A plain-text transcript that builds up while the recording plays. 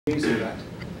use of that.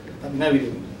 No, we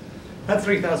didn't. Had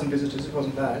 3,000 visitors, it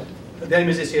wasn't bad. But the aim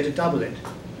is this year to double it.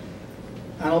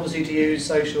 And obviously to use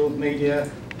social media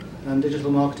and digital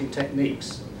marketing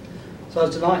techniques. So I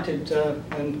was delighted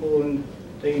when Paul and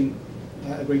Dean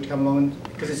agreed to come along,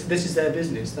 because this is their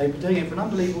business. They've been doing it for an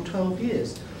unbelievable 12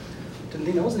 years. Didn't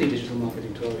think there was any digital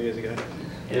marketing 12 years ago.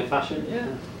 In fashion?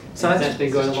 Yeah. So that's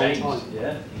been going a long time.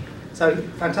 Yeah. So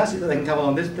fantastic that they can come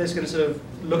along. They're going to sort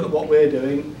of look at what we're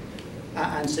doing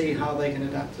and see how they can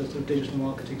adapt the sort of digital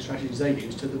marketing strategies they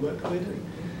use to the work that we're doing.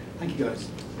 Thank you, guys.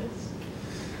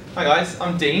 Hi guys,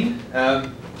 I'm Dean.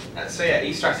 So yeah,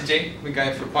 eStrategy, we've been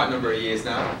going for quite a number of years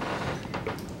now.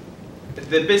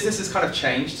 The business has kind of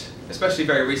changed, especially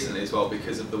very recently as well,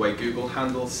 because of the way Google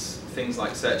handles things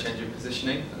like search engine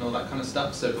positioning and all that kind of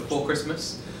stuff. So before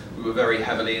Christmas, we were very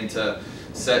heavily into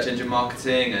search engine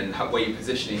marketing and where you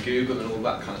position in Google and all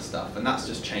that kind of stuff, and that's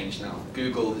just changed now.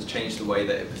 Google has changed the way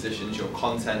that it positions your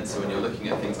content, so when you're looking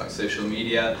at things like social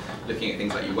media, looking at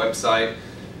things like your website,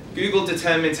 Google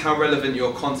determines how relevant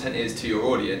your content is to your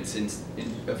audience in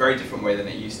a very different way than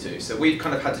it used to. So we've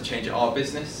kind of had to change our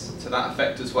business to that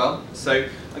effect as well. So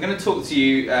I'm going to talk to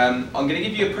you, I'm going to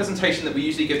give you a presentation that we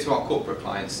usually give to our corporate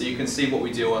clients so you can see what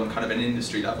we do on kind of an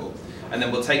industry level. And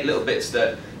then we'll take little bits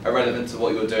that are relevant to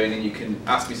what you're doing, and you can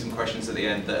ask me some questions at the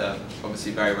end that are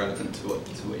obviously very relevant to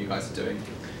what you guys are doing.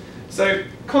 So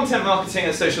content marketing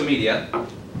and social media,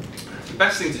 the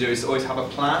best thing to do is to always have a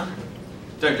plan.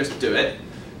 Don't just do it.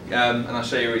 And I'll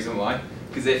show you a reason why.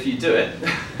 Because if you do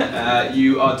it,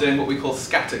 you are doing what we call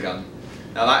scattergun.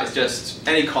 Now that is just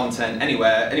any content,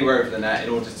 anywhere over the net, in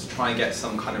order to try and get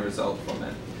some kind of result from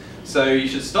it. So you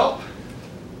should stop,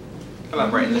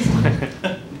 collaborate this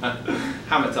time,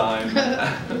 hammer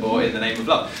time, or in the name of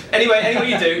love. Anyway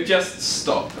you do, just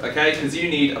stop, okay? Because you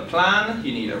need a plan,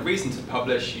 you need a reason to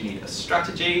publish, you need a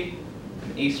strategy,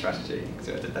 an eStrategy.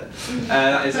 See what I did there?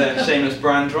 That is a shameless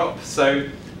brand drop. So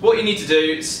what you need to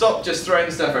do, stop just throwing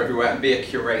stuff everywhere and be a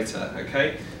curator,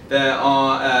 okay? There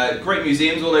are great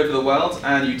museums all over the world,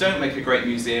 and you don't make a great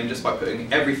museum just by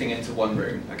putting everything into one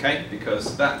room, okay?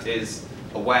 Because that is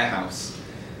a warehouse.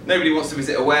 Nobody wants to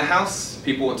visit a warehouse,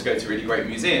 people want to go to really great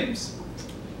museums.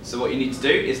 So what you need to do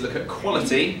is look at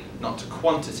quality, not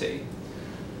quantity.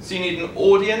 So you need an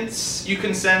audience. You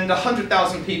can send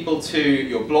 100,000 people to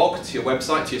your blog, to your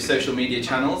website, to your social media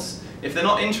channels. If they're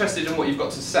not interested in what you've got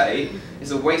to say,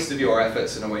 it's a waste of your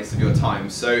efforts and a waste of your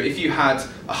time. So if you had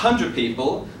 100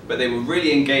 people, but they were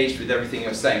really engaged with everything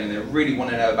you're saying and they really want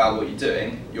to know about what you're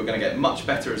doing, you're going to get much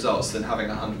better results than having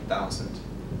 100,000.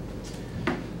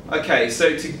 Okay,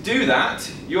 so to do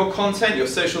that, your content, your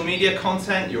social media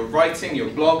content, your writing, your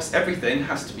blogs, everything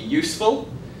has to be useful,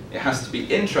 it has to be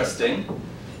interesting,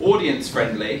 audience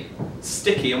friendly,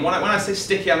 sticky. And when I say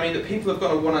sticky, I mean that people have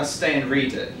got to want to stay and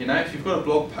read it. You know, if you've got a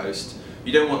blog post,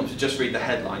 you don't want them to just read the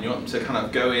headline. You want them to kind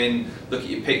of go in, look at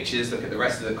your pictures, look at the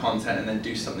rest of the content, and then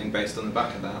do something based on the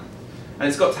back of that. And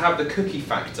it's got to have the cookie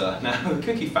factor. Now, the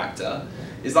cookie factor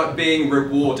is like being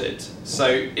rewarded. So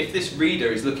if this reader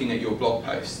is looking at your blog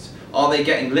post, are they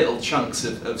getting little chunks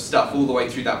of stuff all the way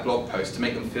through that blog post to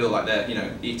make them feel like they're, you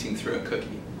know, eating through a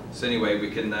cookie? So anyway, we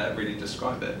can really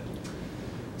describe it.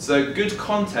 So good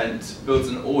content builds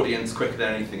an audience quicker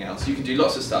than anything else. You can do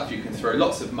lots of stuff. You can throw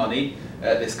lots of money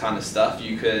at this kind of stuff.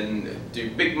 You can do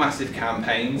big, massive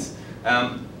campaigns.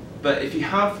 But if you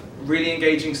have really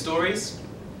engaging stories,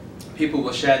 people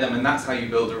will share them, and that's how you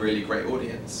build a really great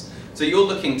audience. So you're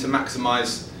looking to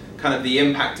maximize kind of the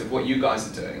impact of what you guys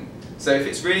are doing. So if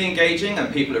it's really engaging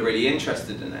and people are really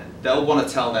interested in it, they'll want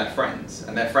to tell their friends,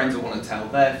 and their friends will want to tell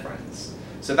their friends.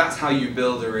 So that's how you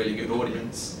build a really good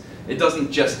audience. It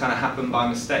doesn't just kind of happen by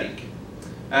mistake.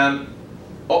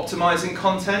 Optimizing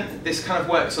content, this kind of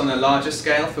works on a larger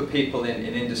scale for people in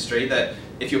industry, that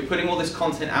if you're putting all this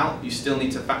content out, you still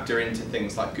need to factor into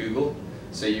things like Google.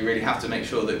 So you really have to make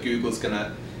sure that Google's going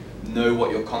to know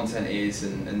what your content is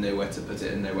and know where to put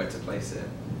it and know where to place it.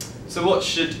 So what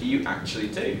should you actually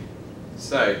do?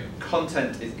 So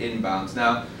content is inbound.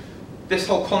 Now, this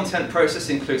whole content process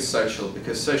includes social,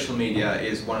 because social media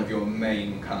is one of your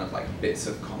main kind of like bits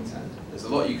of content. There's a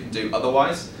lot you can do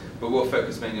otherwise, but we'll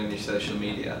focus mainly on your social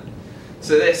media.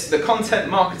 So the Content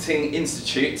Marketing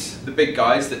Institute, the big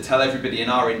guys that tell everybody in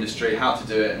our industry how to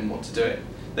do it and what to do it,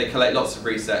 they collect lots of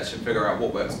research and figure out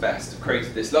what works best. They've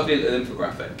created this lovely little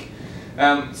infographic.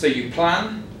 So you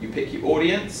plan, you pick your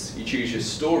audience, you choose your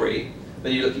story,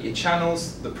 then you look at your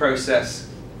channels, the process,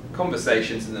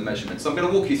 conversations, and the measurements. So I'm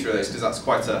going to walk you through those because that's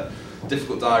quite a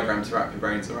difficult diagram to wrap your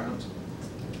brains around.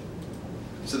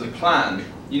 So the plan,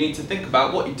 you need to think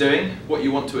about what you're doing, what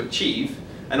you want to achieve,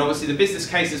 And obviously the business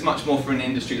case is much more for an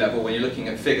industry level when you're looking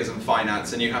at figures and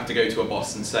finance and you have to go to a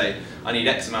boss and say, I need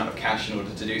X amount of cash in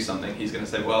order to do something. He's going to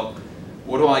say, well,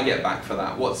 what do I get back for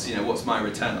that? What's my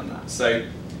return on that? So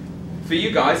for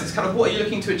you guys, it's kind of, what are you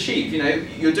looking to achieve?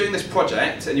 You're doing this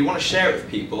project and you want to share it with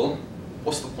people.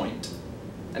 What's the point?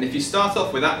 And if you start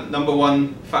off with that number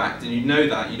one fact and you know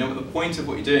what the point of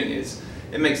what you're doing is,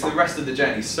 it makes the rest of the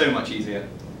journey so much easier.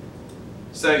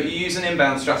 So you use an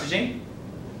inbound strategy.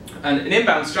 And an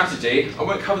inbound strategy, I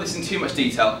won't cover this in too much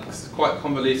detail because it's quite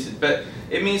convoluted, but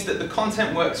it means that the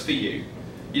content works for you.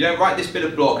 You don't write this bit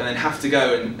of blog and then have to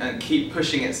go and keep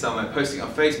pushing it somewhere, posting it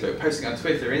on Facebook, posting it on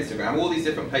Twitter, Instagram, all these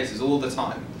different places all the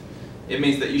time. It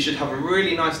means that you should have a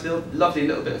really nice, lovely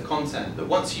little bit of content that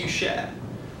once you share,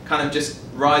 kind of just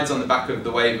rides on the back of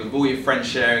the wave of all your friends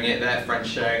sharing it, their friends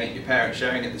sharing it, your parents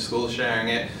sharing it, the school sharing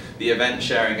it, the event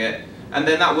sharing it, and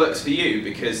then that works for you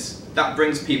because that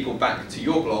brings people back to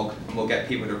your blog and will get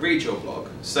people to read your blog.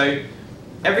 So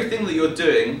everything that you're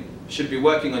doing should be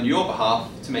working on your behalf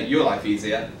to make your life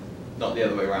easier, not the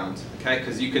other way around. Okay?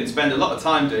 Because you can spend a lot of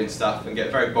time doing stuff and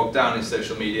get very bogged down in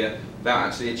social media without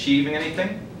actually achieving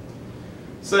anything.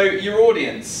 So your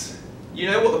audience, you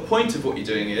know what the point of what you're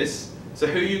doing is, so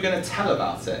who are you going to tell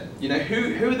about it?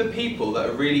 Who are the people that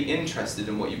are really interested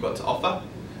in what you've got to offer?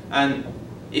 And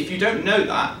if you don't know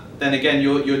that, then again,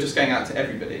 you're just going out to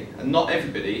everybody, and not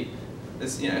everybody,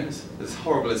 as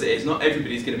horrible as it is, not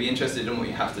everybody's going to be interested in what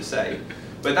you have to say.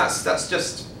 But that's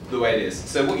just the way it is.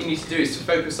 So what you need to do is to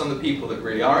focus on the people that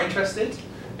really are interested,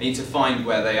 and you need to find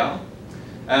where they are.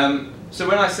 So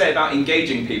when I say about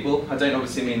engaging people, I don't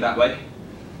obviously mean that way.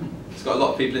 It's got a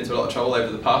lot of people into a lot of trouble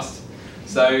over the past.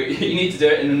 So you need to do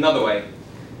it in another way.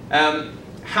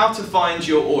 How to find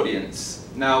your audience.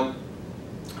 Now,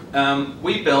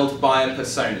 we build buyer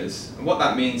personas, and what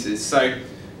that means is, so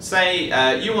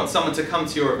say you want someone to come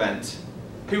to your event.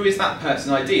 Who is that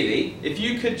person? Ideally, if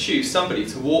you could choose somebody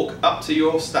to walk up to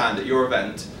your stand at your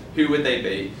event, who would they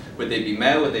be? Would they be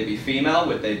male? Would they be female?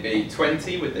 Would they be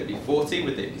 20? Would they be 40?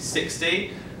 Would they be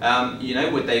 60?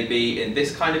 Would they be in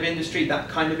this kind of industry, that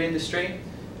kind of industry?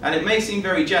 And it may seem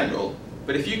very general,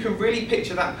 but if you can really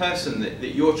picture that person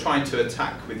that you're trying to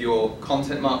attack with your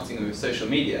content marketing and with social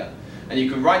media, and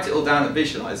you can write it all down and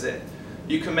visualize it,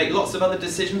 you can make lots of other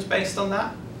decisions based on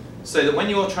that, so that when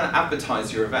you're trying to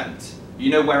advertise your event, you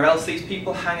know where else these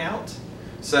people hang out.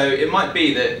 So it might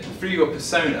be that through your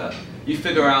persona, you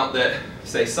figure out that,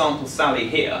 say, Sample Sally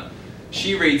here,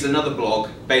 she reads another blog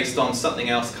based on something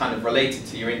else kind of related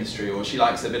to your industry, or she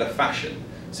likes a bit of fashion.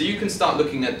 So you can start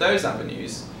looking at those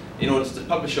avenues in order to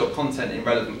publish your content in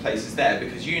relevant places there,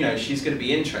 because you know she's going to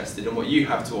be interested in what you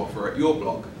have to offer at your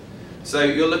blog. So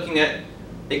you're looking at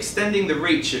extending the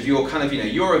reach of your kind of,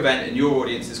 your event and your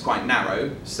audience is quite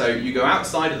narrow, so you go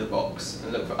outside of the box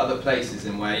and look for other places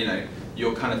in where,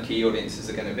 your kind of key audiences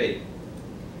are going to be.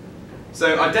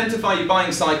 So identify your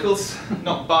buying cycles,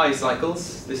 not buy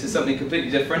cycles. This is something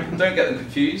completely different. Don't get them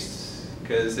confused,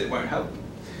 because it won't help.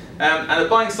 And a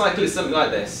buying cycle is something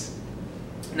like this.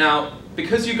 Now,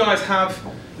 because you guys have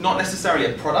not necessarily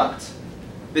a product,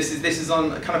 this is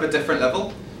on kind of a different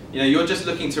level. You're just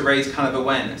looking to raise kind of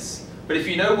awareness. But if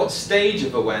you know what stage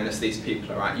of awareness these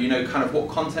people are at, you know kind of what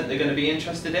content they're going to be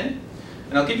interested in.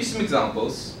 And I'll give you some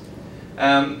examples.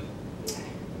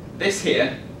 This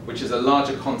here, which is a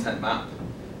larger content map,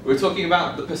 we're talking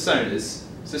about the personas.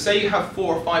 So say you have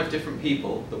 4 or 5 different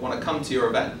people that want to come to your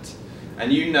event,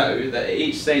 and you know that at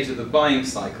each stage of the buying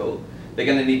cycle, they're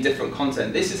going to need different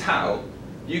content. This is how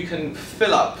you can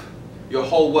fill up your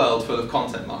whole world full of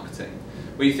content marketing.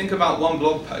 When you think about one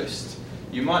blog post,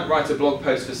 you might write a blog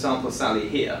post for Sample Sally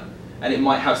here, and it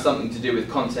might have something to do with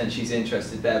content she's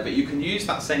interested there, but you can use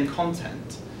that same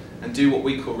content and do what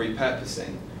we call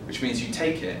repurposing, which means you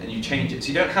take it and you change it. So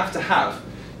you don't have to have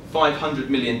 500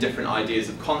 million different ideas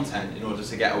of content in order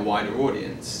to get a wider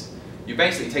audience. You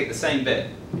basically take the same bit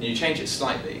and you change it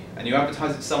slightly, and you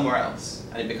advertise it somewhere else,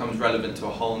 and it becomes relevant to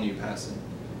a whole new person.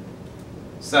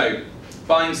 So,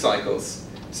 buying cycles.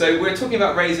 So we're talking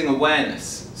about raising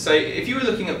awareness. So if you were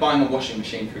looking at buying a washing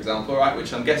machine, for example, right,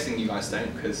 which I'm guessing you guys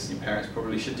don't, because your parents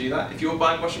probably should do that. If you were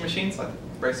buying washing machines, I'd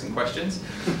raise some questions.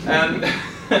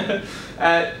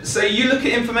 So you look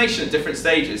at information at different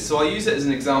stages. So I'll use it as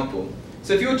an example.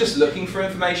 So if you're just looking for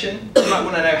information, you might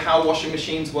want to know how washing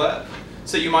machines work.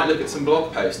 So you might look at some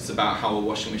blog posts about how a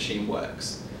washing machine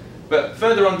works. But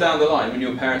further on down the line, when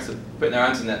your parents are putting their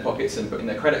hands in their pockets and putting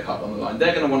their credit card on the line,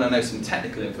 they're going to want to know some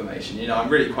technical information. I'm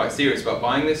really quite serious about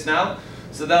buying this now.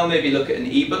 So they'll maybe look at an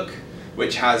ebook,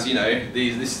 which has,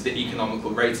 this is the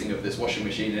economical rating of this washing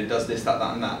machine, and it does this, that,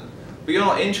 and that. But you're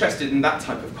not interested in that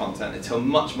type of content until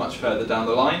much, much further down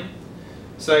the line.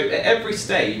 So at every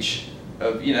stage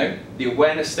of, the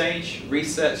awareness stage,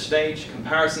 research stage,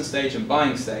 comparison stage, and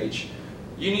buying stage,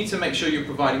 you need to make sure you're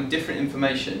providing different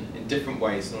information in different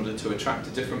ways in order to attract a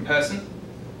different person.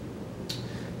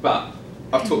 But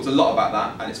I've talked a lot about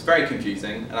that, and it's very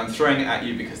confusing, and I'm throwing it at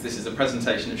you because this is a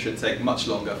presentation that should take much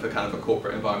longer for kind of a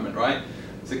corporate environment, right?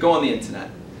 So go on the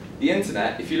internet. The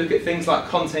internet, if you look at things like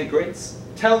content grids,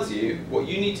 tells you what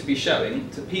you need to be showing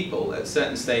to people at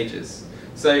certain stages.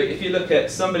 So if you look at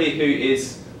somebody who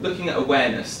is looking at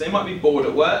awareness, they might be bored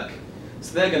at work,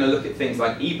 so they're going to look at things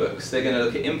like ebooks, they're going to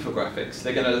look at infographics,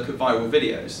 they're going to look at viral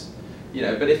videos.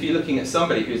 But if you're looking at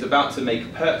somebody who's about to make a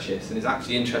purchase and is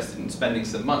actually interested in spending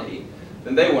some money,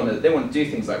 then they want to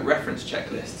do things like reference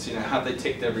checklists, have they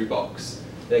ticked every box?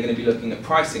 They're going to be looking at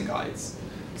pricing guides.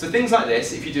 So things like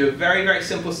this, if you do a very, very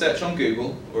simple search on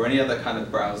Google or any other kind of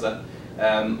browser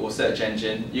or search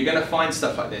engine, you're going to find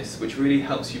stuff like this, which really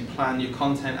helps you plan your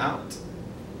content out.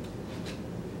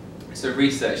 So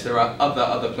research, there are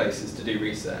other places to do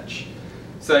research.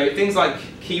 So things like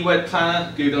Keyword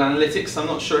Planner, Google Analytics, I'm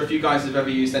not sure if you guys have ever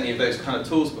used any of those kind of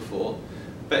tools before,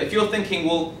 but if you're thinking,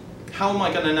 well, how am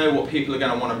I going to know what people are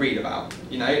going to want to read about?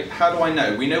 How do I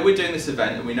know? We know we're doing this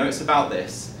event and we know it's about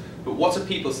this, but what are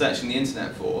people searching the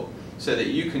internet for so that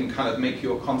you can kind of make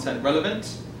your content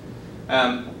relevant?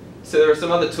 So there are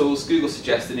some other tools, Google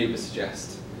Suggest and Uber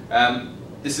Suggest.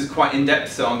 This is quite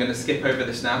in-depth, so I'm going to skip over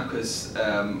this now because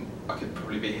I could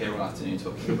probably be here all afternoon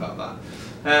talking about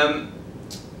that.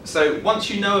 So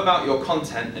once you know about your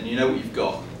content and you know what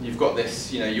you've got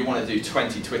this, you want to do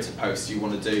 20 Twitter posts, you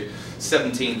want to do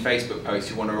 17 Facebook posts,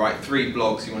 you want to write 3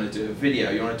 blogs, you want to do a video,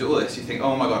 you want to do all this, you think,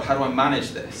 oh my god, how do I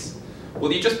manage this?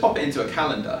 Well, you just pop it into a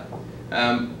calendar.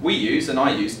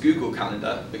 I use Google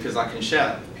Calendar because I can share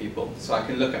that with people. So I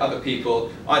can look at other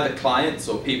people, either clients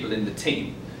or people in the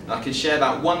team, and I can share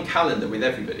that one calendar with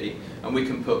everybody, and we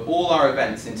can put all our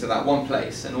events into that one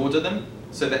place and order them,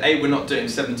 so that we're not doing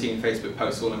 17 Facebook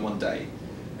posts all in one day,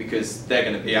 because they're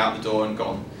going to be out the door and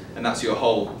gone, and that's your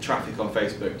whole traffic on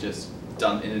Facebook just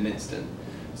done in an instant.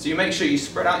 So you make sure you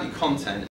spread out your content